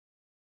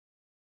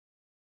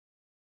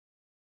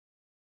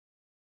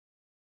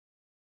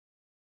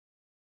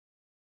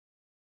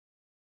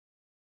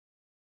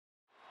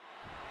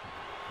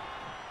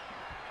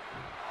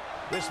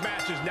This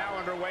match is now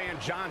underway, and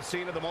John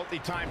Cena, the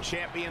multi-time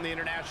champion, the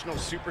international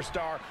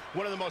superstar,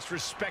 one of the most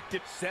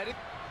respected. Set it.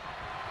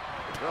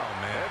 Oh,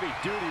 man.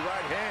 Heavy-duty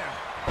right hand.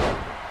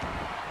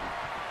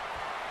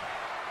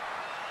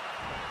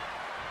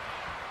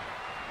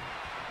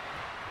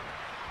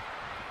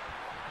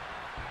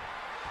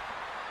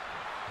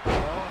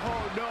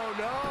 Oh,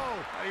 no.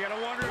 You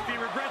gotta wonder if he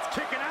regrets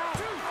kicking out.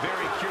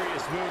 Very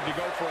curious move to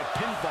go for a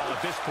pinfall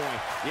at this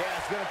point. Yeah,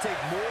 it's going to take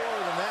more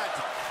than that.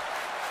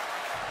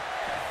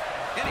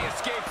 And he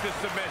escapes the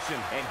submission.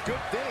 And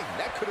good thing.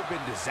 That could have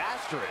been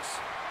disastrous.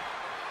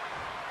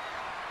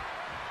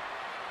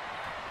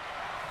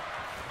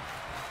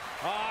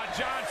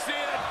 John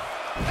Cena.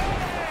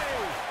 Hey!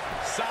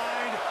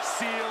 Signed,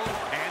 sealed,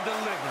 and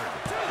delivered.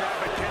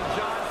 Yeah, but can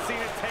John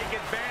Cena take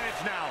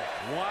advantage now?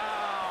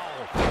 Wow.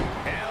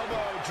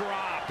 Elbow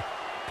drop.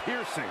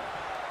 Piercing.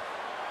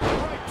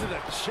 Right to the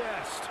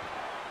chest.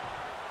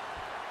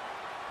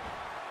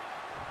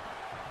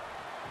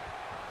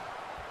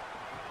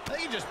 I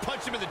think you just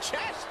punched him in the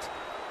chest.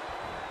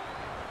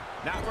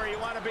 Not where you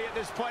want to be at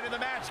this point in the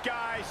match,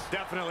 guys.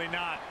 Definitely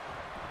not.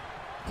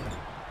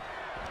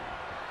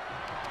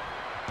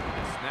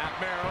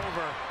 Snapmare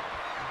over.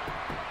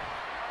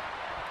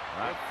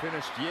 Not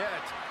finished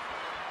yet.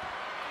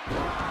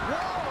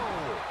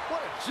 Whoa!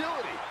 What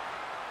agility!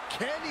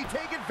 Can he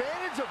take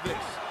advantage of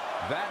this?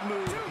 That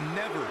move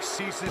never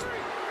ceases.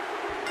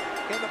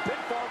 And the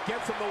pinfall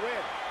gets him the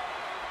win.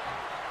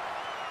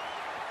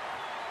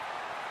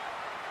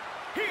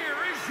 Here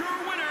is your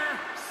winner,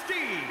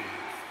 Steve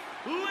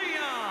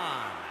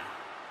Leon.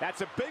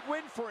 That's a big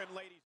win for him,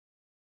 ladies.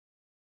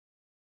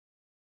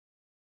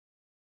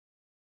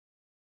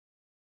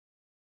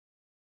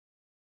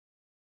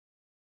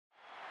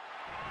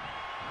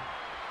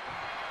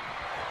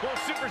 Both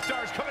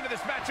superstars come into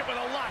this matchup with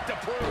a lot to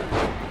prove.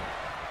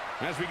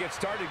 As we get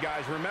started,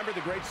 guys, remember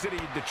the great city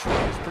of Detroit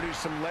has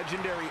produced some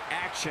legendary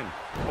action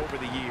over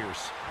the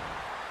years.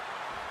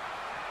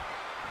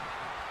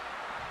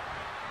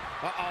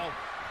 Uh-oh.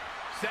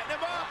 Setting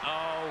him up.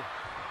 Uh-oh.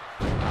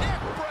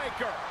 Neck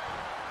breaker.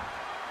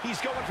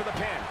 He's going for the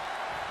pin.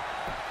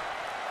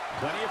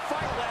 Plenty of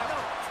fight left.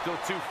 Still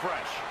too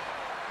fresh.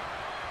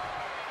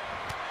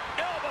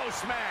 Elbow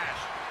smash.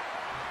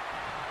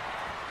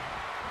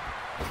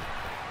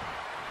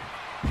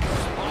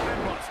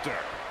 Spine buster.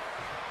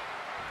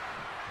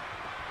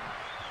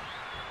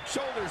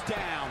 Shoulders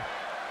down.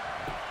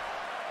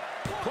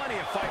 Plenty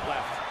of fight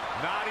left.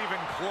 Not even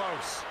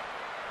close.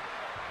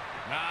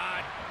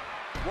 Not.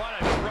 What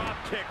a drop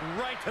kick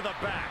right to the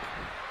back.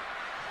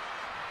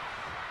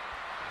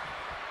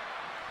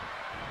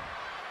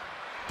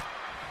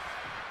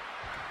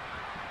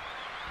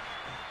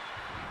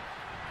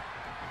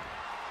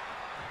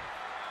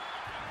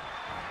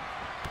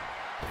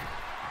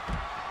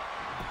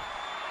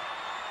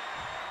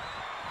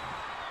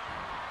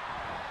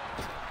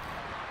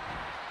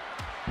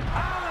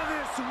 Out of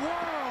this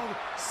world,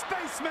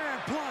 Spaceman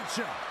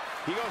Plancha.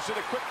 He goes for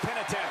the quick pin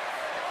attempt.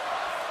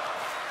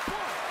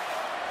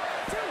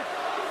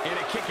 And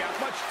a kick out,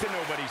 much to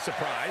nobody's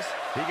surprise.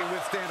 He can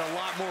withstand a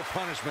lot more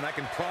punishment, I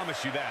can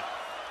promise you that.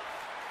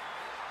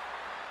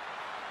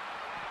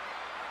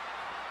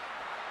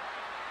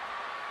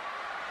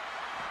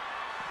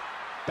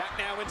 Back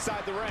now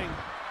inside the ring.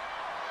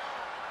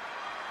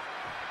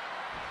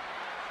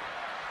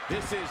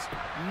 This is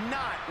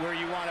not where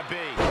you want to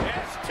be.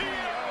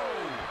 STO!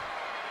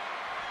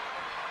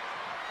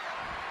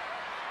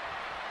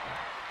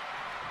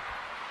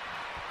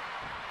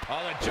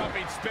 Oh, the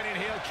jumping, spinning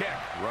heel kick.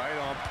 Right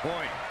on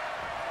point.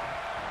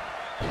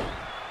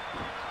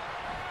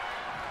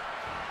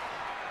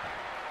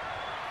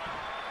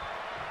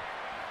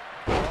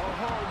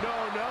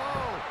 Oh, no.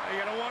 You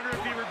gotta wonder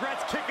if he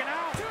regrets kicking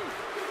out.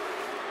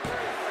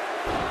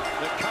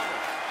 The cover.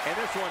 And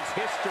this one's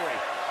history.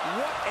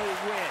 What a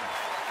win.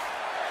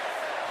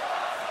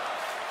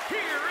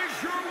 Here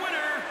is your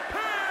winner,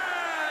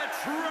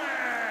 Patrick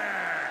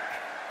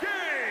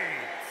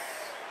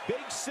Gates.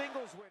 Big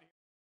singles win.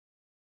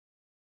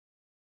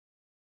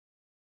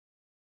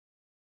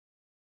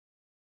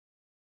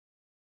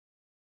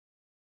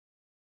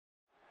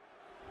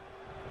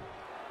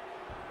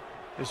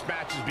 This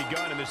match has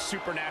begun, and the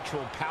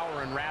supernatural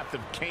power and wrath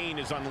of Kane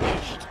is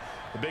unleashed.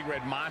 The Big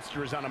Red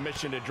Monster is on a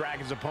mission to drag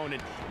his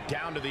opponent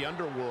down to the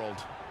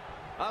underworld.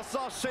 I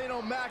saw Shane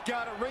O'Mac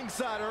out at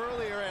ringside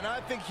earlier, and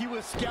I think he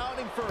was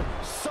scouting for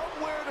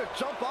somewhere to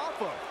jump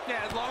off of.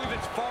 Yeah, as long as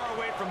it's far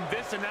away from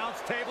this announce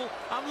table,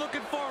 I'm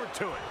looking forward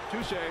to it.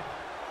 Touche.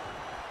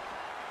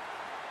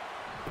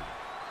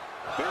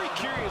 Very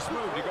curious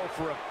move to go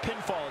for a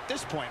pinfall at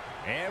this point.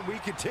 And we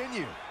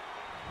continue.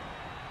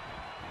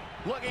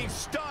 Looking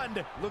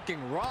stunned.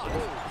 Looking rocked.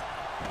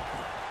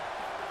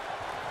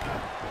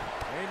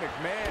 Hey,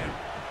 McMahon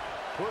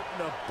putting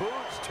the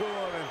boots to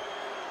him. And,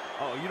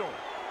 oh, you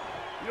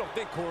don't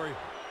think, Corey?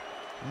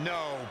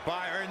 No,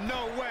 Byron,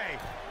 no way.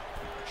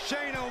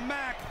 Shane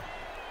O'Mac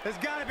has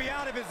got to be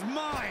out of his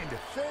mind.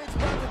 Shane's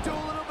about to do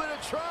a little bit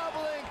of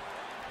traveling.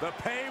 The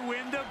pay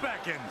window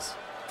beckons.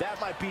 That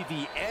might be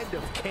the end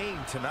of Kane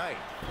tonight.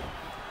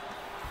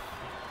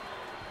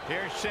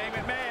 Here's Shane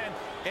McMahon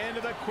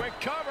into the quick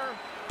cover.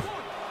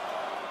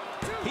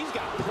 He's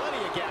got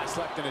plenty of gas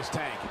left in his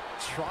tank.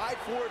 Tried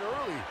for it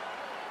early.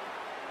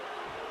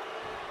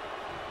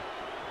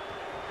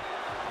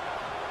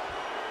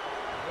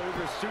 What is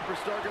this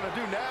superstar gonna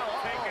do now?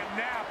 Take a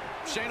nap.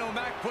 Shane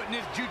O'Mac putting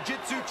his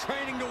jiu-jitsu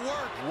training to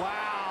work.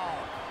 Wow.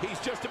 He's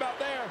just about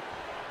there.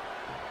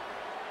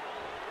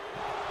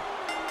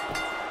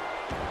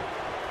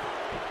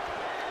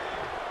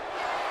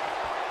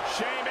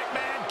 Shane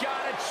McMahon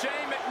got it.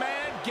 Shane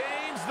McMahon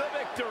gains the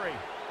victory.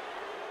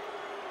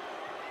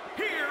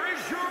 Here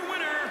is your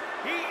winner.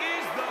 He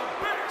is the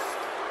best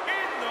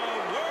in the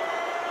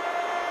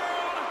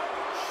world,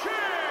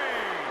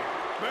 Shane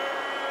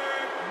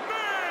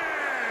McMahon.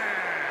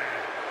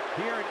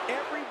 Hearing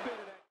every bit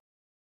of that.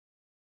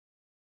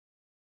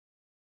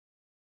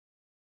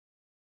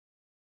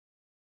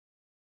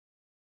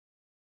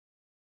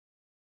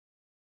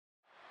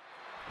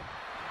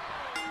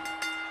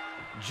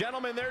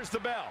 Gentlemen, there's the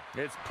bell.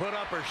 It's put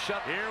up or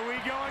shut. Here we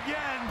go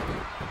again.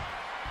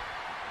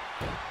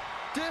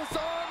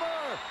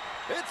 Disarmer!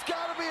 It's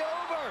gotta be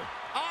over!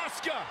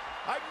 Asuka,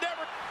 I've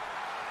never...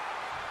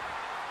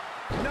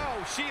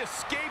 No, she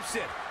escapes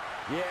it.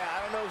 Yeah,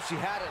 I don't know if she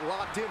had it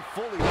locked in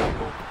fully,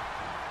 Michael.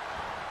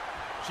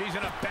 She's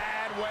in a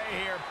bad way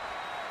here.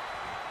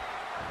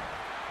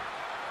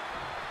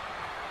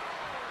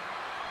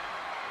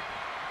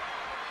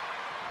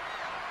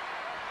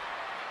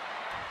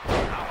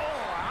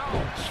 Oh,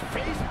 ouch.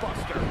 Face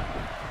buster.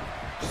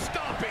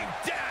 Stomping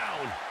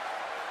down.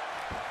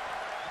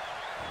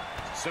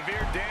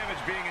 Severe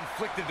damage being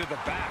inflicted to the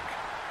back.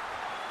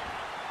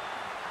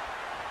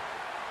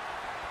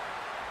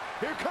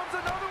 Here comes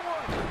another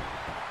one!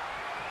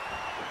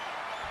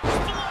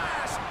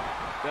 Splash!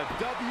 The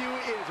W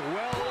is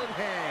well in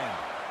hand.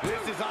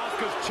 This is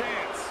Asuka's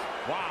chance.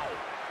 Wow.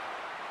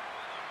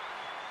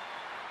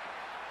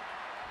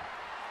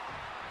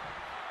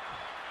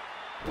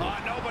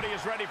 Nobody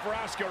is ready for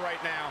Asuka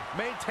right now.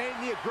 Maintain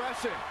the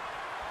aggression.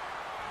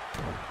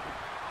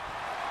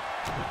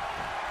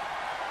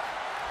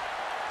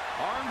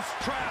 Arms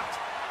trapped.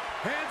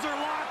 Hands are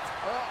locked.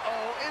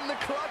 Uh-oh, in the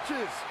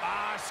clutches.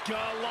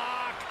 Asuka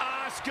lock,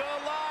 Asuka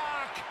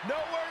lock.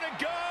 Nowhere to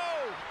go.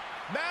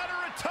 Matter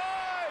of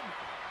time.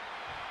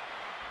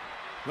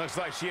 Looks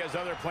like she has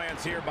other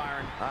plans here,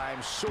 Byron.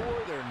 I'm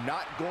sure they're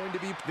not going to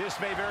be... This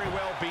may very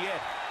well be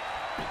it.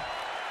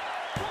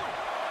 1,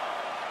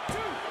 2,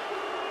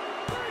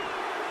 3.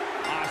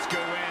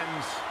 Asuka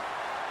wins.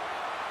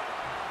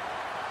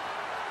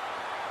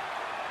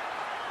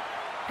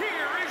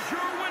 Here is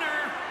your winner,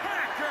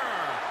 Hacker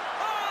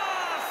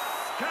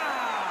Asuka.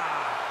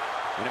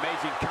 An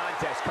amazing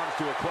contest comes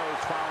to a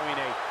close following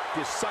a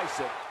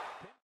decisive...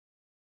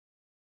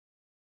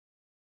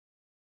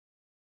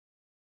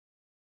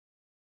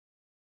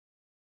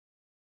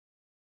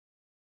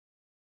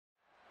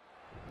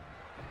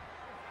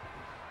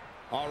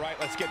 All right,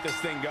 let's get this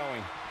thing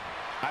going.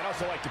 I'd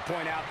also like to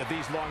point out that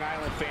these Long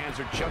Island fans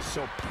are just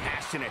so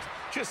passionate.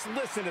 Just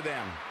listen to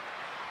them.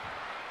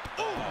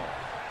 Oh!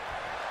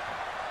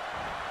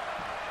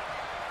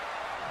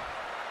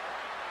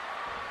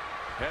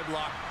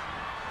 Headlock.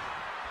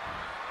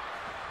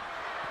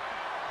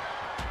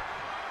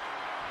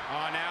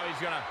 Oh, now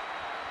he's gonna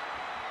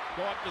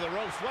go up to the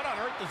ropes. What on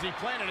earth is he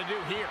planning to do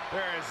here?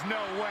 There is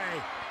no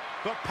way.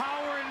 The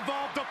power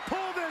involved to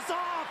pull this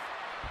off.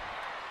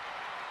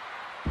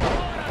 Oh,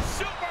 and a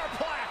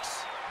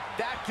superplex!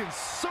 That can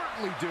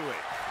certainly do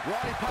it.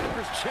 Roddy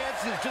Piper's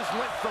chances just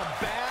went from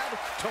bad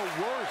to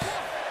worse.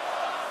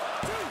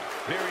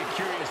 Very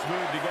curious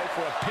move to go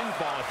for a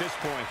pinfall at this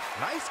point.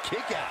 Nice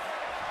kick out.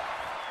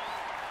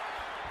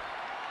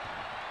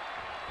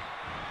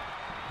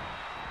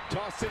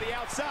 Toss to the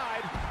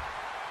outside.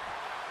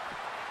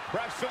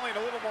 Perhaps feeling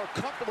a little more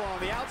comfortable on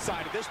the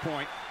outside at this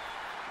point.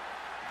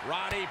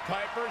 Roddy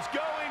Piper's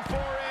going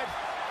for it.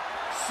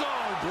 So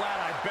glad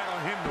I bet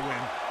on him to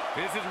win.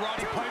 This is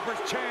Roddy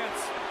Piper's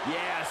chance.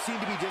 Yeah, seemed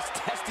to be just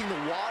testing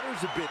the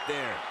waters a bit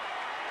there.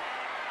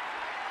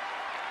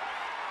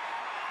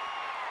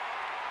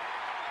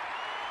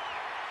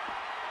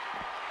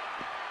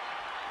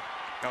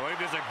 Oh, look at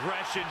this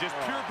aggression, just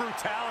pure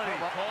brutality.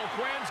 Cole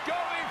Quinn's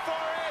going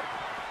for it.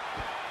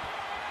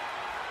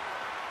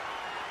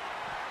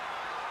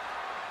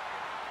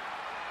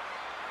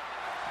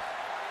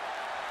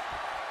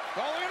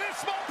 Oh, look at this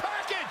small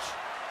package.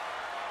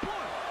 1,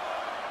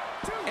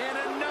 2. And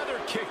another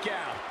kick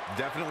out.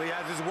 Definitely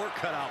has his work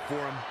cut out for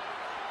him.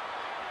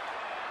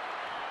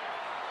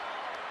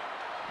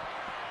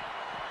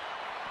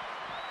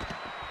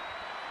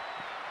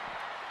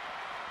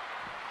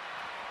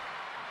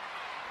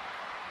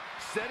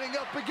 Setting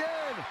up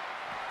again.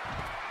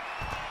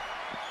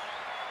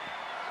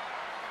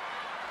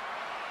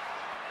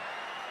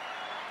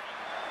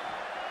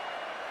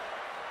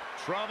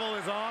 Trouble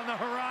is on the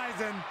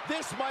horizon.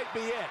 This might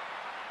be it.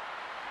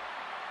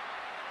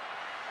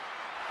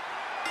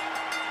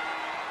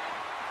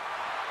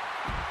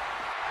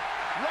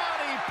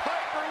 Roddy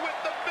Piper with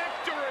the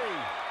victory.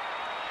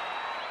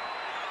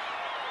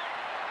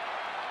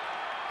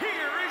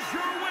 Here is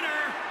your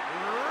winner,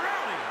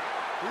 Roddy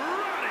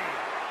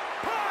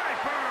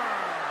Piper.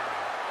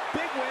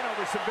 Big win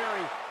over some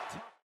very...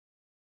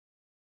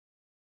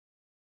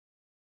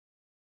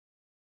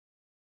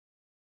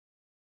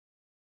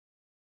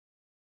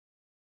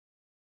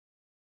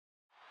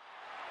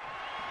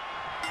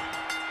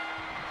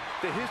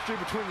 The history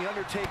between The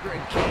Undertaker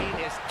and Kane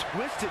is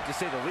twisted, to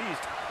say the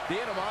least.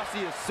 The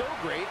animosity is so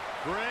great.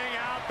 Bring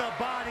out the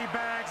body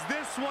bags.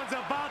 This one's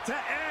about to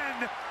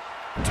end.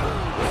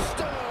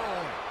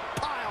 Tombstone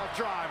pile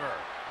driver.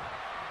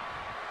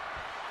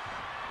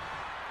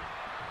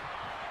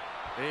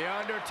 The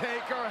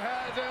Undertaker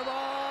has him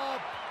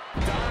up.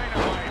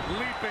 Dynamite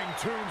leaping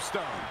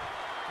tombstone.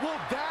 Will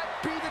that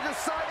be the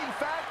deciding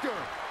factor?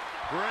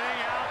 Bring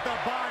out the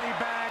body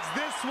bags.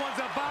 This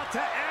one's about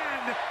to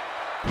end.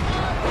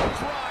 Pile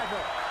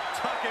driver.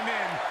 Tuck him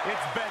in.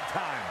 It's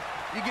bedtime.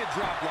 You get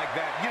dropped like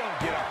that, you don't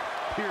get up.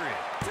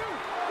 Period.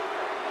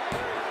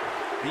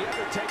 The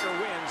Undertaker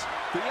wins.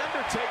 The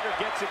Undertaker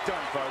gets it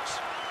done, folks.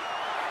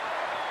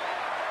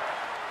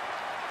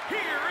 Here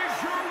is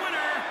your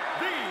winner,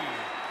 The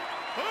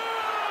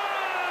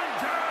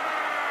Undertaker.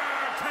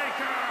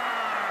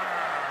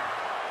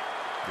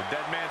 The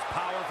dead man's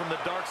power from the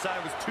dark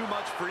side was too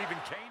much for even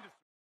Kane to...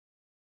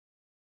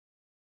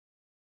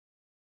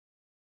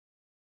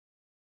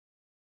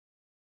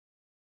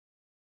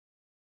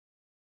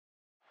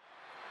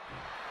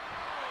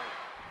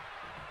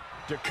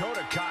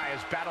 Dakota Kai has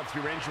battled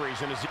through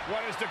injuries and is...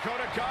 What does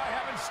Dakota Kai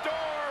have in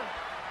store?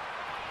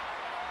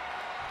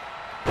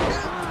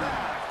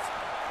 Impact.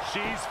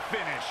 She's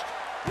finished.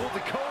 Will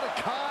Dakota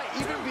Kai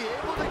even be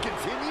able to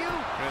continue?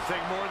 Gonna take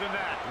more than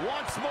that.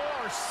 Once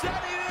more,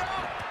 setting it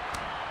up.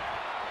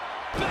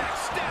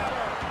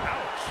 Backstabber.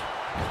 Ouch.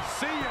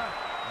 See ya.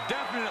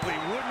 Definitely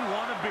wouldn't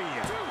want to be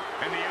in.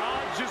 And the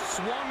odds just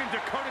swung in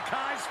Dakota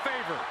Kai's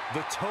favor.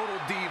 The Total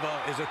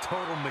Diva is a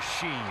total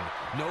machine.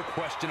 No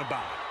question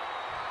about it.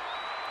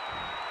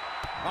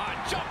 A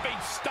jumping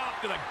stop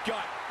to the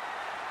gut.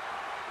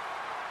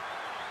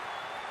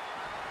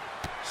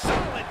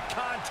 Solid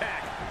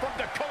contact from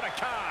Dakota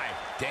Kai.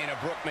 Dana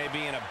Brooke may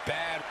be in a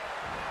bad...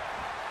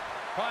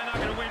 Probably not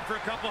going to win for a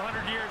couple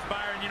hundred years,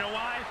 Byron. You know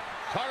why?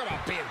 Talk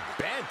about being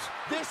bent.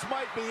 This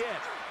might be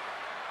it.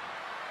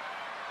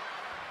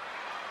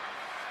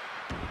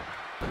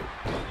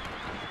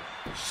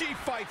 She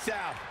fights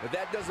out. But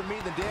that doesn't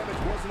mean the damage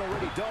wasn't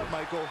already done,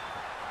 Michael.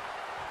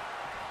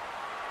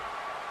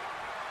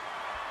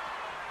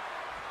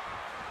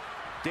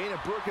 Dana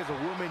Brooke is a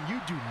woman you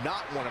do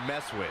not want to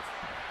mess with.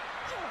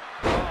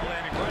 Oh,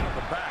 landing right on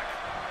the back.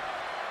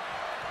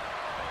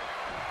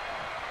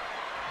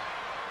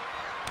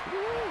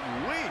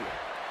 Woo-wee.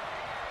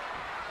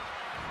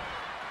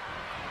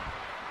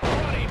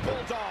 Running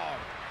Bulldog.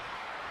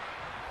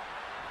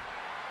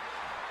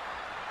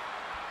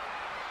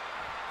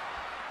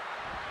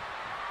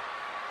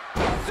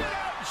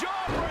 Sit-out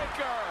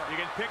jawbreaker. You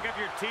can pick up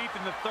your teeth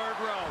in the third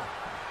row.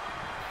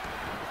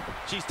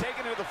 She's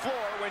taken to the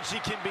floor when she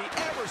can be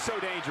ever so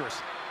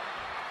dangerous.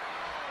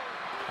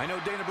 I know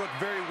Dana Brooke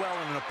very well,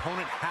 and an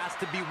opponent has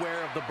to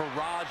beware of the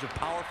barrage of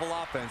powerful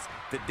offense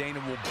that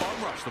Dana will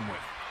bum rush them with.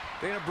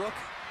 Dana Brooke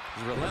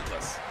is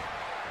relentless.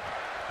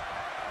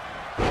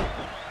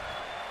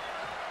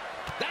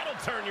 That'll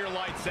turn your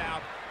lights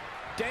out.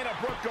 Dana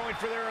Brooke going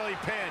for the early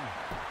pin.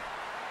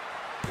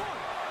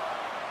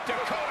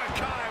 Dakota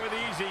Kai with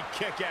the easy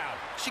kick out.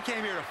 She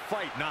came here to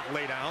fight, not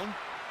lay down.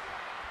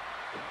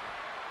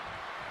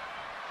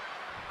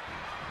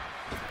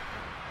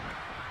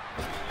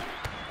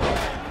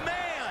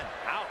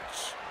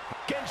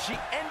 Can she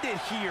end it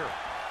here?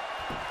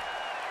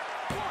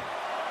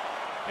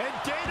 And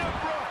Dana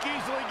Brooke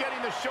easily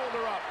getting the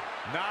shoulder up.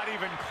 Not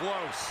even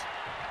close.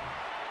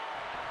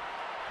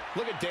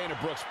 Look at Dana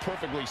Brooke's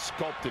perfectly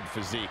sculpted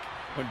physique.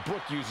 When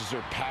Brooke uses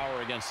her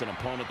power against an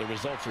opponent, the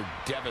results are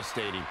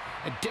devastating.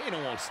 And Dana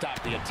won't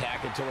stop the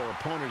attack until her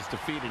opponent is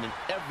defeated in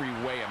every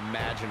way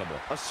imaginable.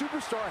 A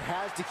superstar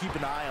has to keep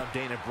an eye on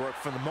Dana Brooke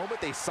from the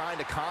moment they signed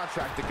a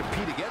contract to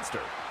compete against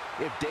her.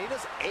 If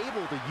Dana's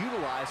able to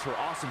utilize her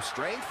awesome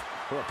strength,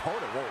 her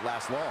opponent won't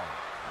last long.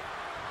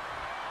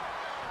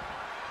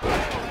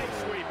 Leg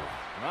sweep.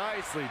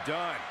 Nicely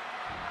done.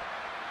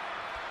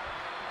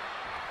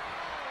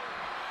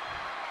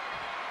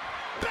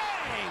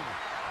 Bang!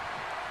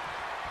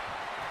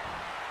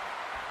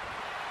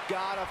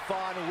 Gotta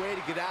find a way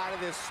to get out of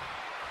this.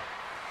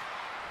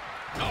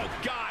 Oh,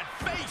 God,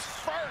 face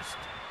first.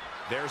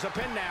 There's a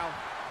pin now.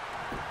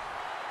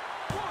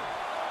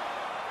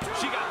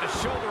 She got the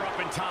shoulder up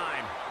in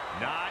time.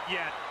 Not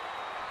yet.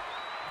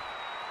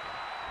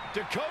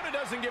 Dakota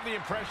doesn't give the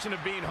impression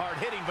of being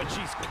hard-hitting, but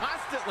she's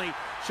constantly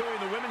showing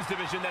the women's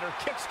division that her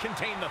kicks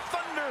contain the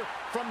thunder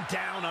from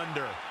down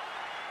under.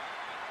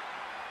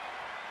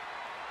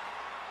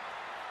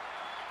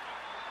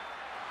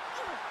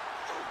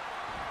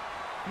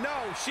 No,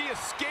 she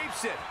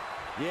escapes it.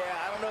 Yeah,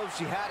 I don't know if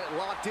she had it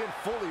locked in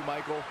fully,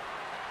 Michael.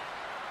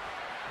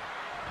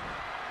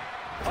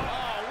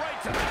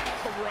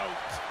 throat.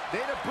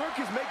 Dana Brooke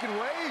is making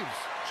waves.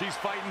 She's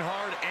fighting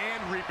hard and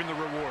reaping the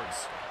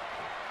rewards.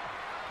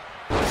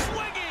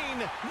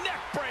 Swinging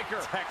neck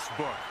breaker.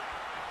 Textbook.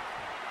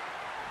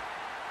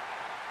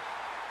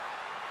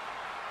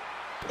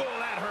 Oh,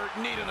 that hurt.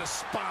 Knee to the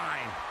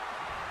spine.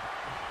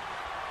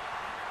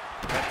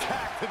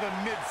 Attack to the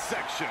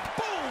midsection.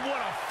 Boom,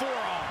 what a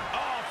forearm.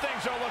 Oh,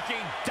 things are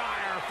looking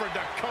dire for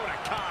Dakota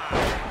Kai.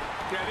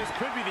 Yeah, this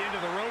could be the end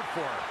of the road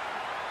for her.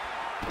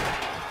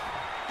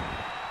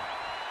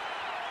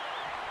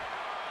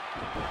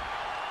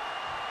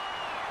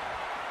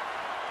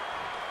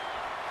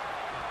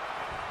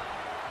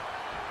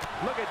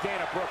 Look at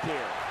Dana Brooke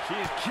here. She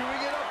is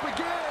queuing it up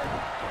again.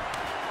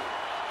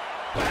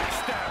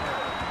 Backstabber.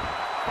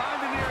 Find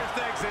the nearest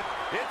exit.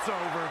 It's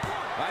over.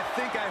 I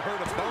think I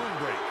heard a bone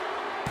break.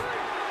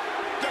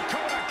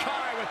 Dakota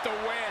Kai with the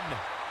win.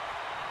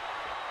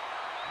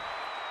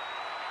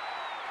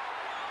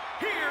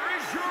 Here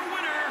is your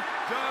winner,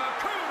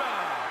 Dakota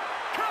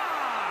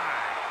Kai.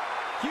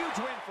 Huge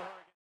win for her.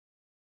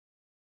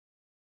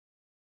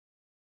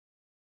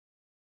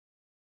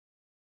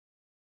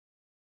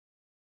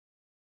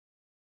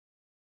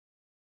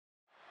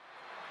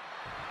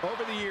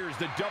 Over the years,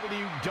 the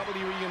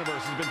WWE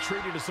Universe has been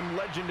treated as some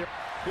legendary...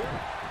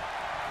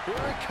 Here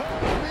it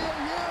comes, Mia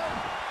Yim.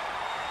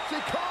 She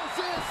calls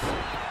this.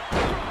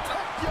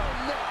 Protect your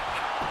neck.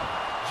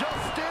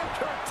 Just stamped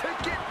her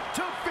ticket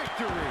to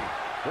victory.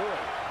 Boy,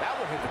 that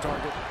will hit the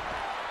target.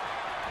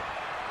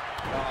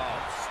 Oh,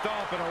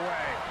 stomping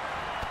away.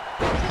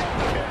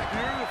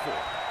 Beautiful.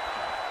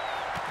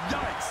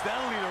 Yikes,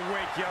 that'll either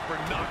wake you up or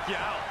knock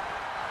you out.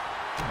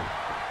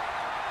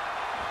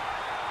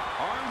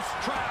 Arms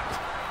trapped.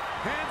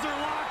 Hands are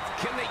locked.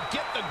 Can they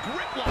get the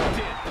grip locked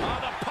in? Oh,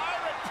 the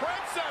Pirate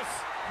Princess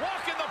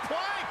walking the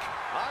plank.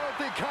 I don't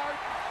think Hart.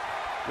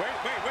 Wait.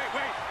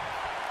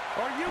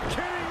 Are you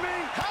kidding me?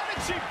 How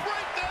did she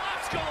break the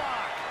Oscar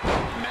lock?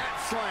 Mat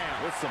slam.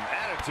 With some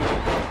attitude.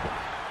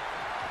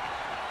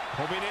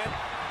 Hoping in.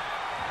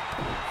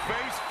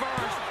 Face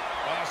first.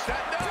 Set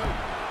down.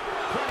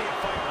 Plenty of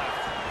fight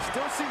left.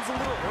 Still seems a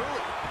little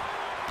early.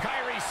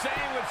 Kairi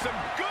Sane with some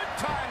good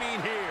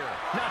timing here.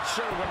 Not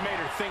sure what made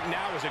her think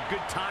now was a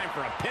good time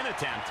for a pin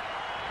attempt.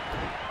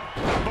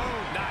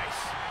 Boom, nice.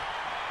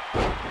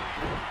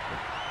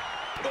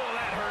 Oh,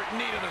 that hurt.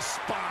 Knee to the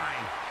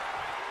spine.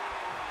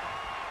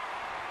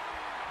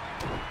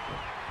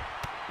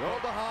 Go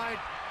behind.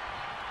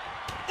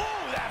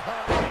 Oh, that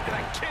hurt right to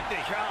the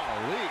kidney.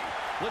 Golly.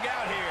 Look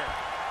out here.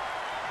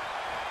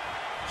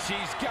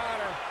 She's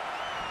got her.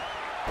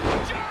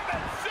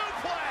 German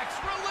suplex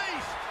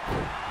released.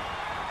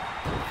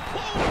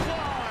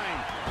 Clothesline.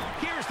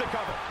 Here's the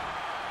cover.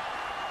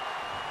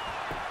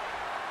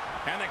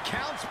 And the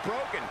count's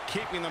broken,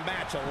 keeping the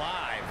match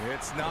alive.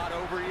 It's not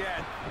over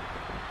yet.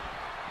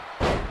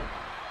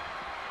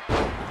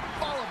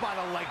 Followed by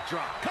the leg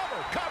drop.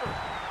 Cover.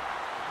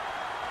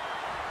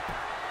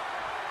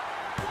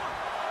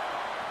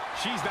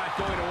 She's not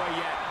going away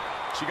yet.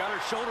 She got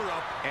her shoulder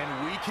up,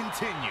 and we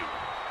continue.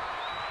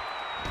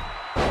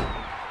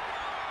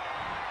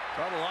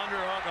 Double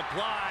underhook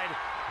applied.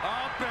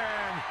 Up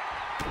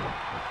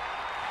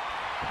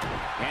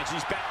And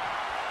she's back.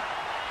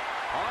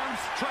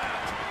 arms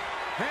trapped.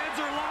 Hands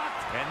are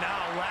locked. And now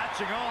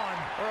latching on.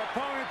 Her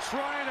opponent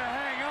trying to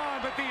hang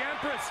on, but the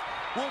Empress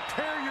will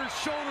tear your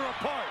shoulder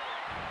apart.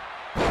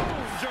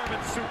 Boom,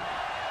 German soup.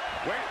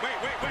 Wait.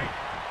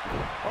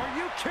 Are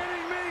you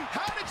kidding me?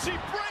 How did she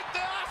break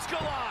the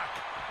Oscar lock?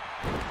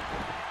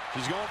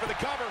 She's going for the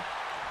cover.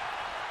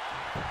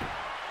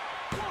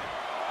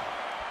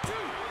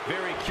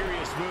 Very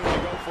curious move to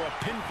go for a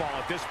pinfall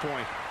at this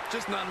point.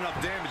 Just not enough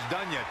damage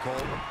done yet, Cole.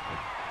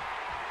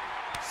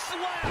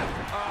 Slap!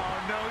 Oh,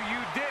 no, you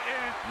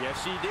didn't.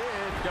 Yes, she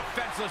did.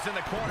 Defenseless in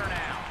the corner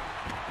now.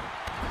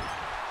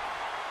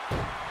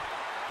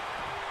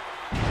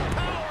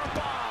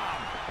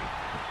 Powerbomb!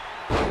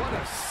 What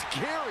a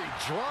scary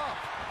drop.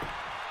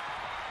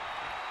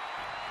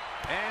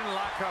 And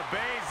La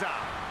Cabeza.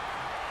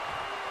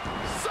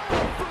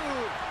 Soul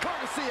food.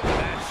 Courtesy of...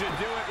 That should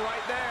do it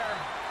right there.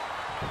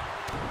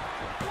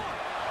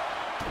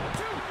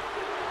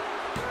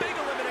 Big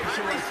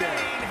elimination right there.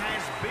 Sane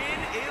has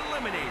been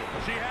eliminated.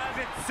 She has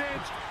it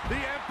cinched. The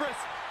Empress,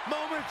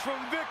 moments from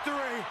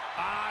victory.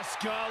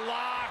 Oscar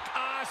lock.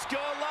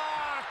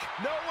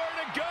 Nowhere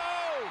to go.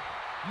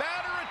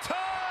 Matter of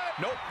time.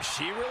 Nope,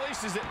 she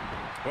releases it.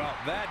 Well,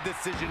 that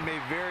decision may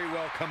very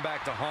well come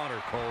back to haunt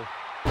her, Cole.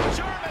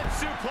 German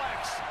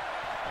suplex.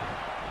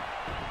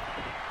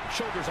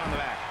 Shoulders on the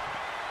back.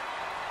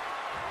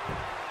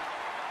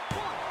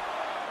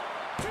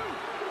 1, 2.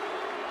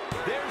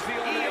 There's the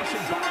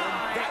elimination,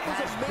 Byron. That was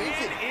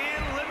amazing.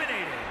 Been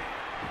eliminated.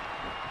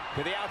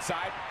 To the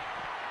outside.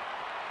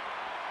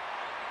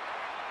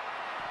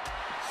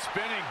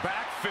 Spinning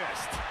back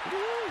fist.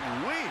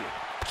 Woo-wee.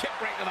 Kick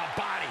right to the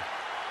body.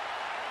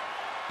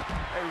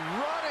 A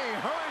running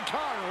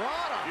Hurricane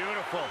Rana.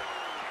 Beautiful.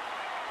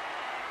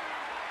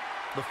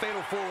 The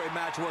Fatal 4-Way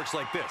match works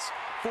like this.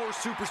 4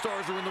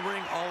 superstars are in the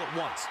ring all at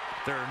once.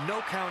 There are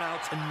no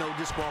countouts and no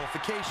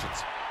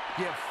disqualifications.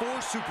 You have 4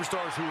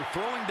 superstars who are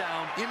throwing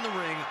down in the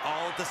ring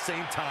all at the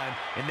same time,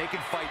 and they can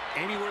fight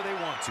anywhere they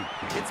want to.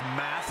 It's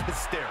mass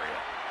hysteria.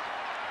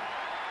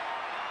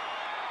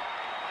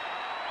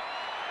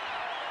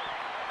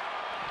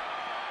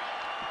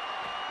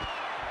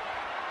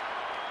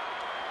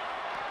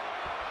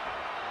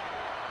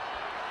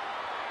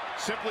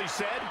 Simply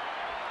said,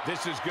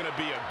 this is going to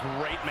be a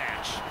great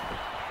match.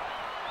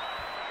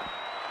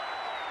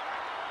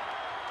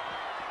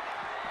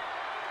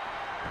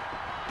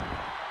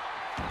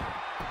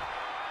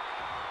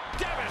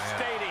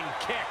 Devastating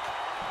kick.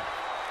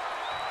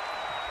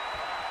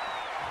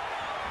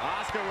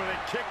 Asuka with a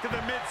kick to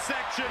the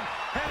midsection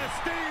and a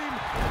steam.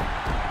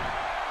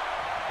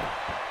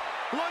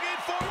 Looking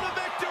for the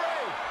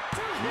victory.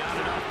 Not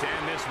enough to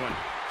end this one.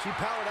 She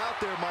powered out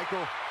there,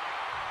 Michael.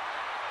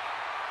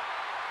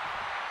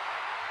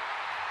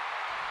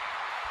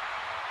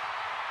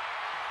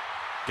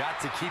 Got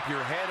to keep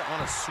your head on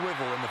a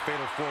swivel in the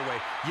Fatal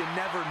 4-Way. You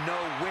never know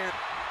where.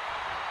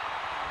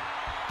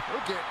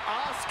 Look at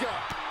Asuka.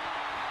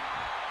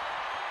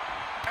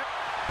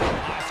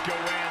 Asuka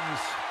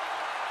wins.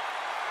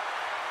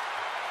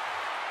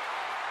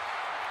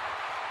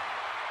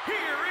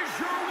 Here is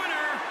your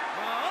winner,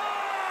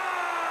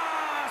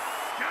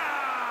 Asuka!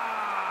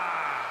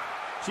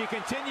 She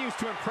continues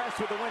to impress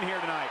with the win here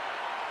tonight.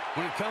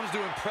 When it comes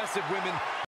to impressive women,